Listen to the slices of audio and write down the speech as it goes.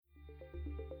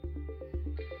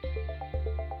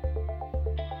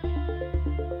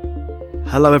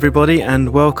Hello everybody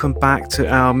and welcome back to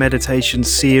our meditation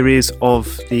series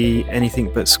of the Anything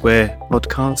But Square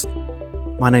podcast.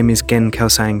 My name is Gen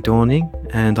Kelsang Dorning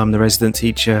and I'm the resident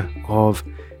teacher of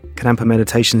Kadampa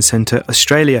Meditation Centre,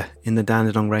 Australia in the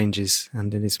Dandenong Ranges,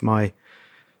 and it is my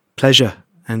pleasure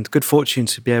and good fortune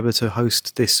to be able to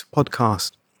host this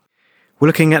podcast. We're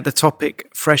looking at the topic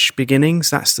Fresh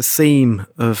Beginnings. That's the theme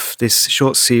of this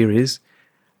short series,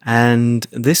 and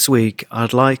this week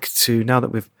I'd like to, now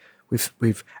that we've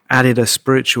added a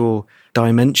spiritual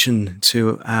dimension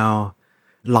to our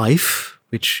life,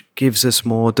 which gives us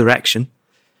more direction,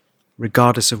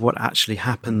 regardless of what actually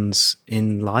happens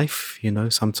in life. You know,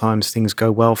 sometimes things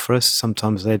go well for us,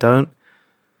 sometimes they don't.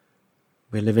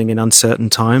 We're living in uncertain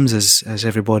times, as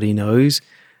everybody knows.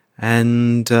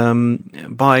 And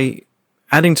by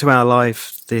adding to our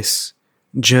life this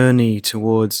journey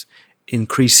towards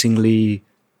increasingly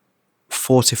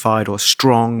fortified or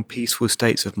strong, peaceful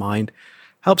states of mind,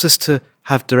 helps us to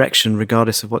have direction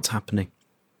regardless of what's happening.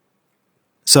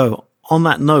 So, on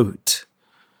that note,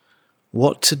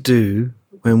 what to do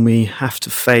when we have to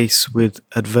face with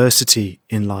adversity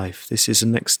in life? This is the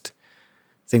next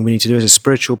thing we need to do as a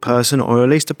spiritual person, or at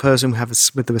least a person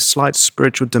with a slight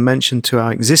spiritual dimension to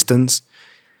our existence.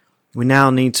 We now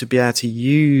need to be able to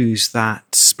use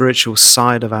that spiritual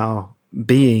side of our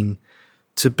being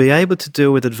to be able to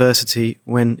deal with adversity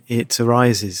when it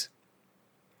arises.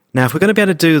 Now, if we're going to be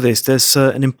able to do this, there's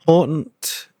an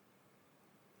important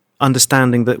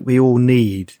understanding that we all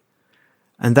need,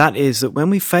 and that is that when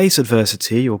we face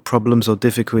adversity or problems or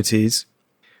difficulties,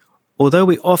 although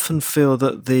we often feel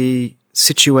that the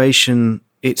situation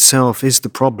itself is the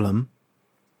problem,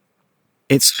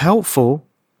 it's helpful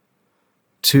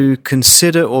to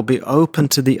consider or be open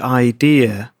to the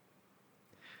idea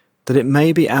that it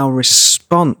may be our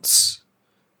response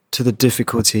to the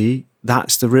difficulty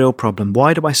that's the real problem.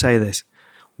 Why do I say this?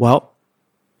 Well,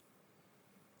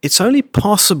 it's only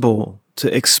possible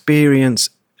to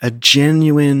experience a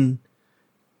genuine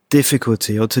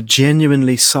difficulty or to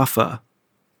genuinely suffer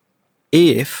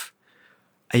if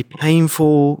a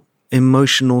painful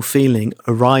emotional feeling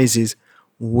arises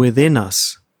within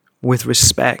us with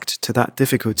respect to that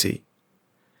difficulty.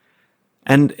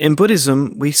 And in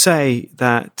Buddhism, we say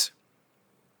that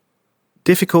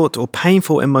difficult or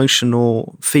painful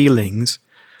emotional feelings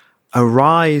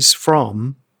arise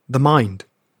from the mind.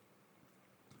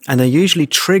 And they're usually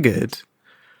triggered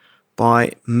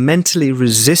by mentally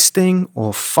resisting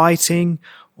or fighting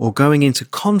or going into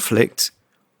conflict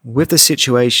with the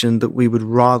situation that we would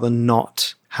rather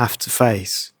not have to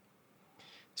face.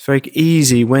 It's very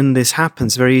easy when this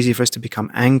happens, very easy for us to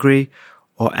become angry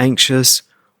or anxious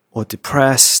or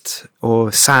depressed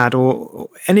or sad or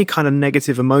any kind of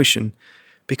negative emotion,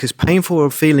 because painful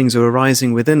feelings are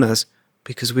arising within us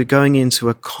because we're going into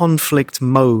a conflict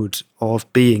mode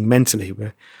of being mentally.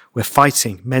 We're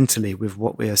fighting mentally with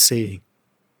what we are seeing.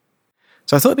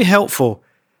 So I thought it'd be helpful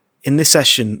in this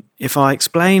session if I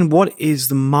explain what is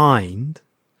the mind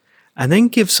and then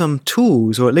give some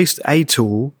tools, or at least a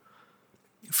tool,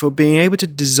 for being able to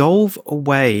dissolve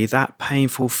away that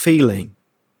painful feeling.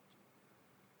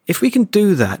 If we can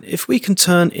do that, if we can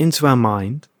turn into our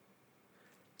mind,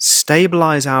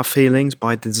 stabilize our feelings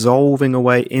by dissolving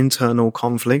away internal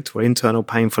conflict or internal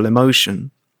painful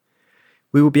emotion,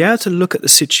 we will be able to look at the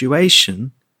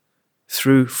situation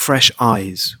through fresh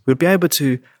eyes. We'll be able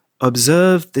to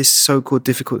observe this so-called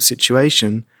difficult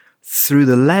situation through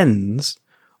the lens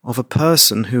of a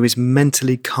person who is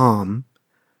mentally calm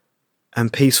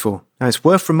and peaceful. Now, it's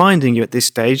worth reminding you at this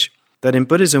stage that in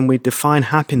Buddhism we define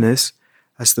happiness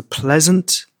as the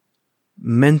pleasant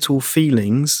mental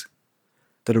feelings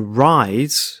that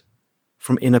arise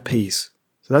from inner peace.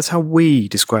 So that's how we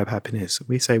describe happiness.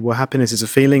 We say, well, happiness is a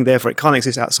feeling, therefore it can't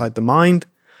exist outside the mind.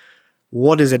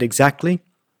 What is it exactly?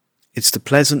 It's the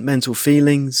pleasant mental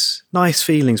feelings, nice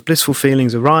feelings, blissful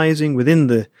feelings arising within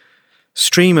the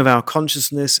stream of our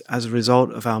consciousness as a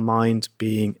result of our mind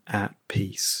being at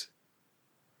peace.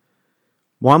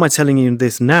 Why am I telling you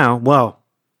this now? Well,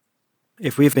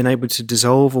 if we've been able to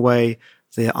dissolve away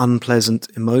the unpleasant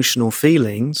emotional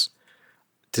feelings,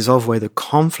 dissolve away the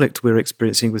conflict we're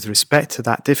experiencing with respect to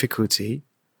that difficulty,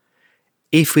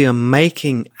 if we are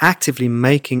actively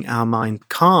making our mind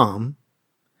calm,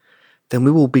 then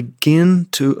we will begin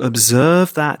to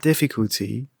observe that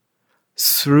difficulty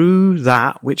through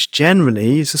that which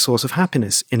generally is a source of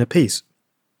happiness, inner peace.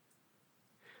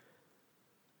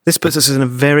 This puts us in a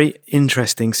very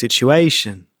interesting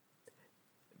situation,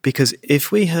 because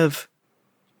if we have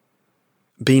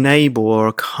been able or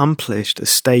accomplished a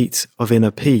state of inner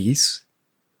peace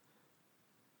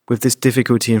with this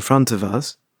difficulty in front of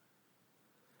us,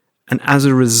 And as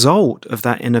a result of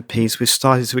that inner peace, we've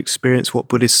started to experience what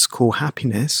Buddhists call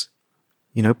happiness,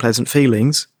 pleasant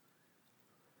feelings.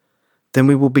 Then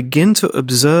we will begin to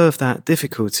observe that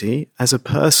difficulty as a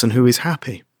person who is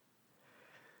happy.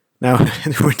 Now,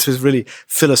 we're into really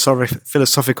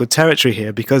philosophical territory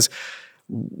here, because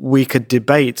we could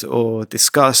debate or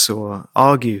discuss or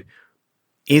argue,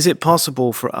 is it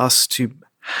possible for us to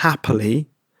happily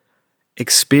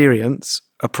experience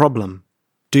a problem?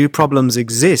 Do problems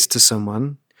exist to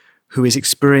someone who is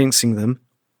experiencing them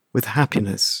with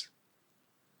happiness?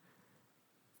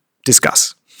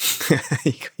 Discuss.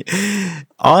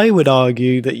 I would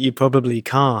argue that you probably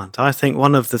can't. I think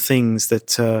one of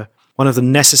the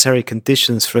necessary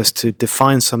conditions for us to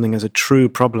define something as a true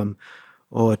problem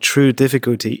or a true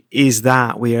difficulty is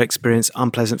that we experience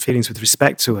unpleasant feelings with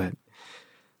respect to it.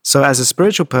 So as a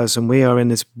spiritual person, we are in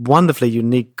this wonderfully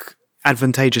unique,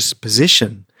 advantageous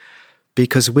position,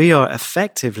 because we are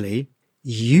effectively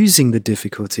using the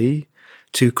difficulty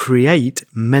to create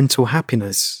mental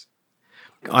happiness.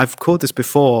 I've called this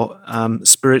before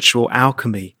spiritual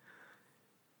alchemy.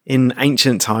 In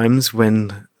ancient times,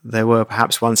 when there were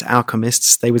perhaps once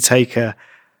alchemists, they would take a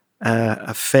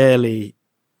fairly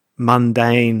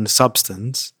mundane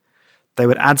substance. They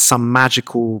would add some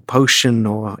magical potion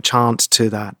or chant to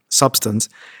that substance,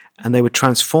 and they would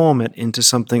transform it into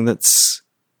something that's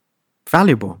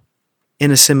valuable. In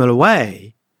a similar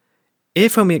way,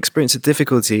 if when we experience a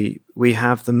difficulty, we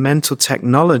have the mental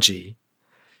technology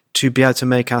to be able to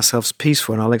make ourselves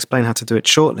peaceful, and I'll explain how to do it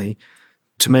shortly,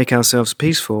 to make ourselves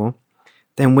peaceful,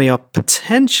 then we are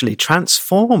potentially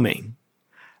transforming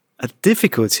a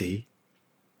difficulty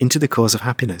into the cause of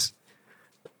happiness.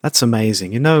 That's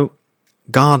amazing.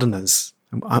 Gardeners,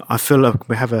 I feel like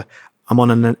I'm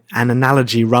on an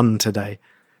analogy run today.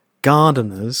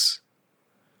 Gardeners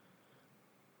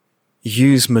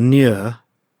use manure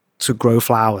to grow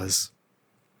flowers.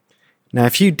 Now,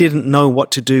 if you didn't know what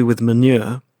to do with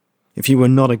manure, if you were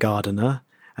not a gardener,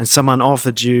 and someone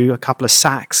offered you a couple of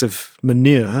sacks of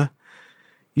manure,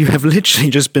 you have literally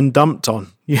just been dumped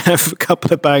on. You have a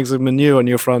couple of bags of manure on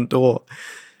your front door.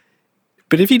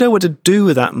 But if you know what to do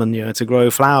with that manure to grow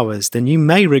flowers, then you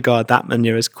may regard that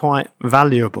manure as quite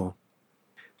valuable.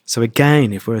 So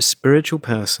again, if we're a spiritual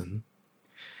person,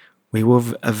 we will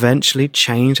eventually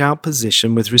change our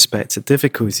position with respect to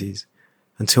difficulties,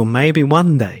 until maybe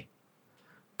one day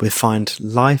we find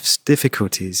life's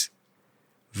difficulties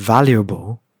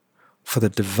valuable for the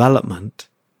development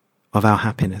of our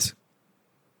happiness.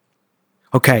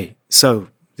 Okay, so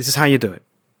this is how you do it.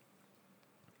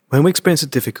 When we experience a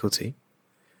difficulty,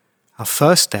 our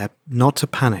first step, not to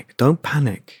panic. Don't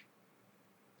panic.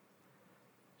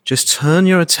 Just turn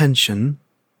your attention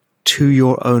to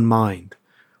your own mind,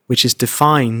 which is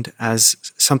defined as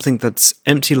something that's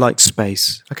empty like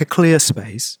space, like a clear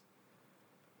space,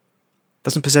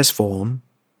 doesn't possess form,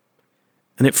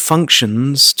 and it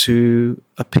functions to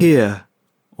appear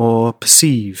or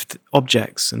perceived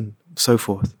objects and so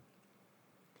forth.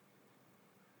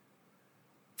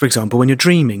 For example, when you're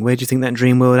dreaming, where do you think that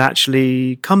dream world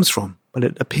actually comes from? Well,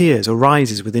 it appears or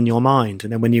rises within your mind,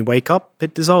 and then when you wake up,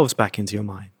 it dissolves back into your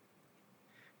mind.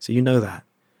 So you know that.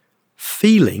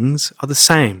 Feelings are the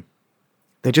same.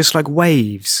 They're just like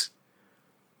waves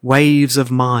of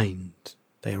mind.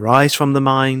 They arise from the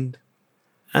mind,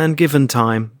 and given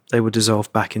time, they will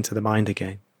dissolve back into the mind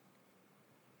again.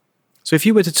 So if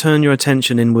you were to turn your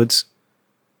attention inwards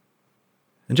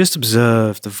and just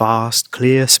observe the vast,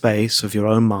 clear space of your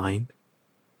own mind,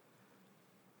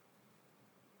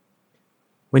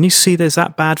 when you see there's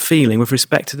that bad feeling with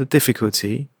respect to the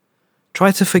difficulty,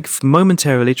 try to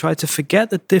momentarily forget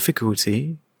the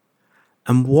difficulty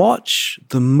and watch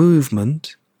the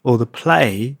movement or the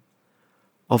play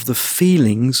of the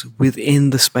feelings within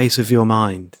the space of your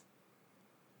mind.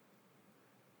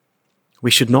 We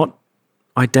should not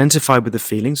identify with the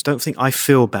feelings. Don't think, I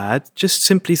feel bad. Just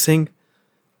simply think,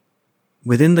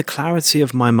 within the clarity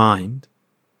of my mind,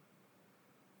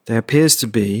 there appears to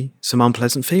be some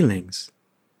unpleasant feelings.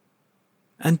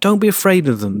 And don't be afraid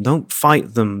of them. Don't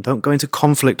fight them. Don't go into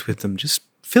conflict with them. Just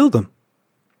feel them.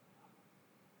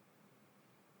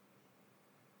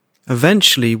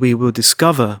 Eventually, we will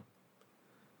discover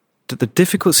that the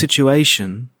difficult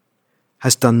situation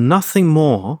has done nothing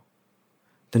more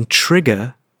than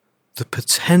trigger the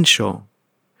potential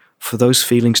for those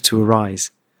feelings to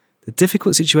arise. The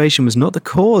difficult situation was not the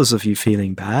cause of you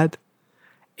feeling bad.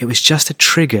 It was just a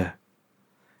trigger.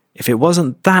 If it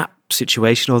wasn't that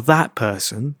situation or that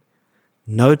person,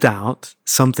 no doubt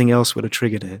something else would have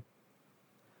triggered it.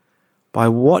 By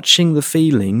watching the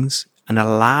feelings and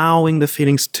allowing the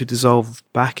feelings to dissolve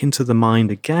back into the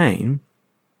mind again,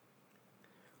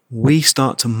 we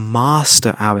start to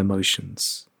master our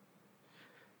emotions.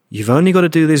 You've only got to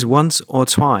do this once or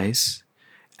twice,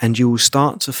 and you will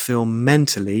start to feel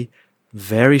mentally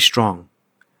very strong,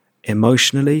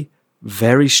 emotionally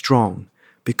very strong,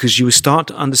 because you will start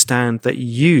to understand that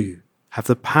you have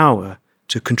the power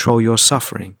to control your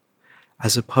suffering,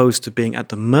 as opposed to being at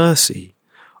the mercy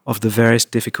of the various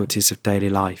difficulties of daily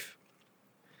life.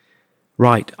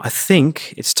 Right, I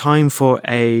think it's time for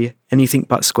a anything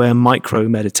but square micro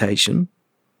meditation.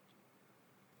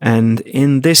 And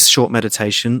in this short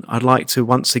meditation, I'd like to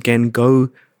once again go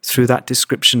through that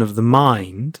description of the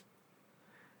mind.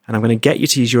 And I'm going to get you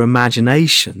to use your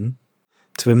imagination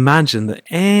to imagine that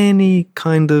any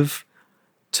kind of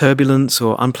turbulence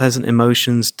or unpleasant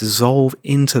emotions dissolve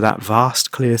into that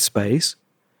vast clear space.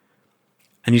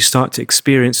 And you start to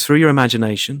experience, through your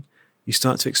imagination, you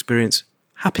start to experience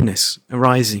happiness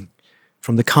arising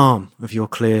from the calm of your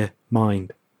clear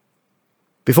mind.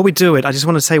 Before we do it, I just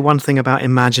want to say one thing about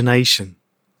imagination.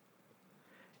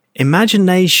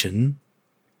 Imagination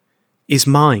is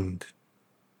mind.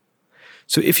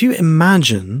 So if you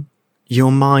imagine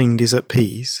your mind is at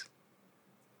peace,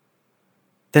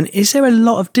 then is there a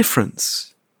lot of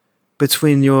difference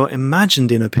between your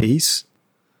imagined inner peace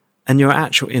and your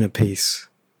actual inner peace?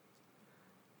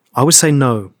 I would say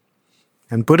no.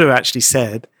 And Buddha actually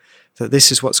said that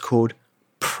this is what's called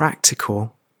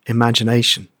practical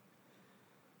imagination.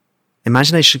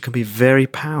 Imagination can be very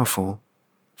powerful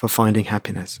for finding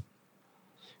happiness.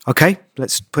 Okay,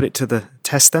 let's put it to the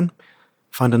test then.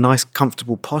 Find a nice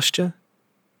comfortable posture.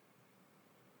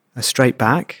 A straight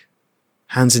back,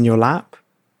 hands in your lap.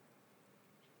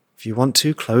 If you want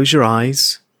to, close your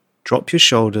eyes, drop your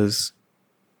shoulders,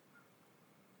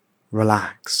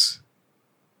 relax.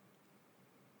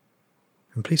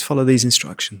 And please follow these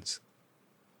instructions.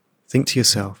 Think to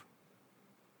yourself,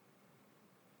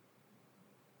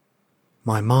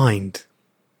 my mind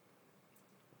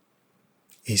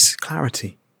is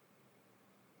clarity.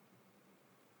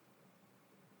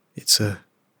 It's a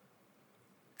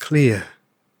clear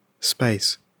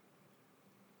space.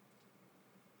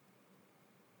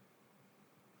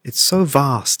 It's so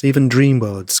vast, even dream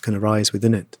worlds can arise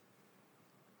within it.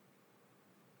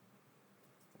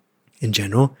 In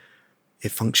general,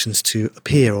 it functions to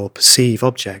appear or perceive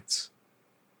objects,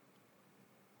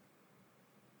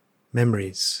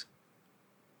 memories,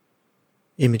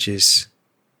 images,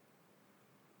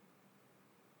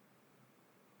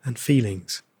 and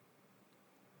feelings.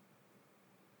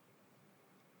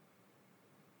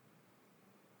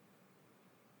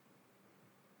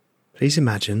 Please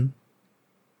imagine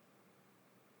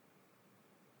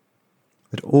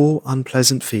that all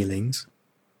unpleasant feelings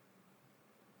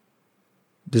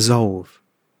dissolve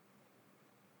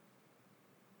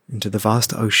into the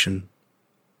vast ocean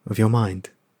of your mind.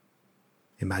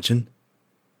 Imagine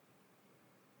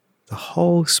the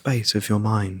whole space of your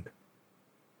mind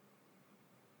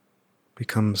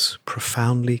becomes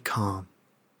profoundly calm.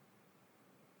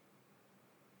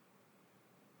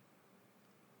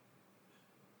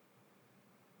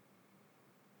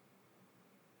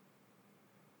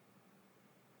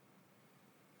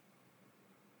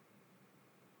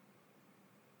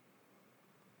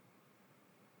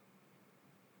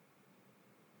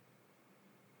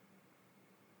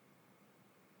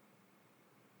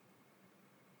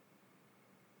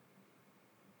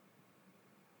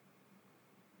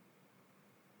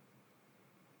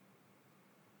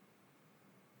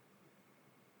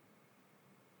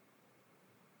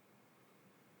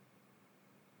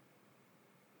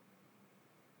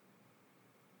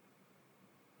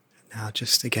 Now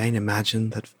just again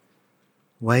imagine that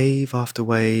wave after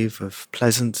wave of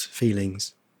pleasant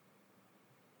feelings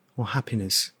or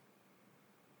happiness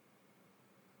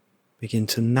begin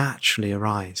to naturally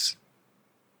arise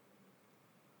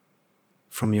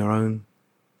from your own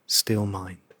still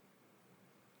mind.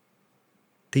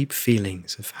 Deep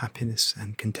feelings of happiness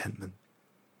and contentment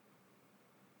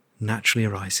naturally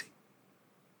arising.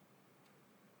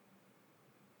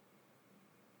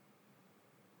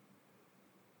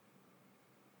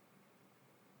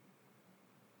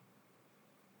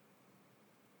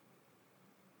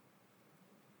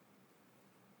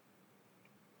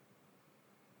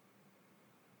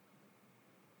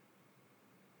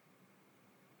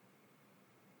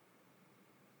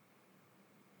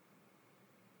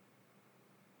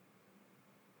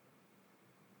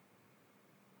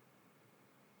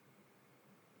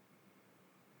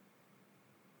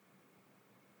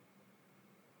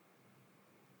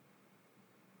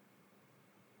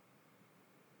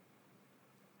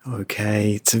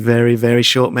 Okay, it's a very, very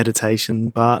short meditation,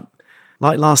 but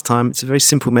like last time, it's a very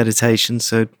simple meditation,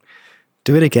 so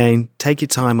Do it again. Take your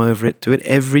time over it. Do it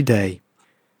every day.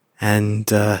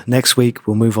 And next week,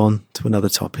 we'll move on to another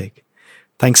topic.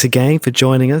 Thanks again for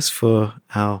joining us for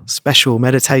our special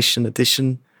meditation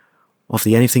edition of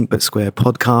the Anything But Square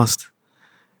podcast.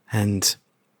 And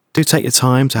do take your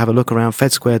time to have a look around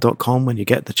fedsquare.com when you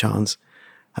get the chance.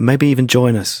 And maybe even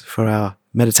join us for our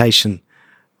meditation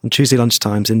on Tuesday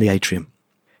lunchtimes in the atrium.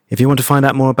 If you want to find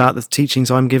out more about the teachings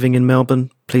I'm giving in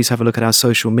Melbourne, please have a look at our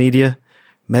social media,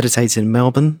 Meditate in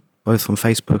Melbourne, both on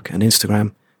Facebook and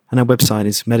Instagram. And our website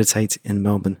is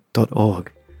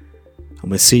meditateinmelbourne.org. And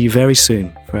we'll see you very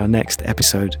soon for our next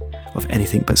episode of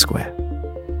Anything But Square.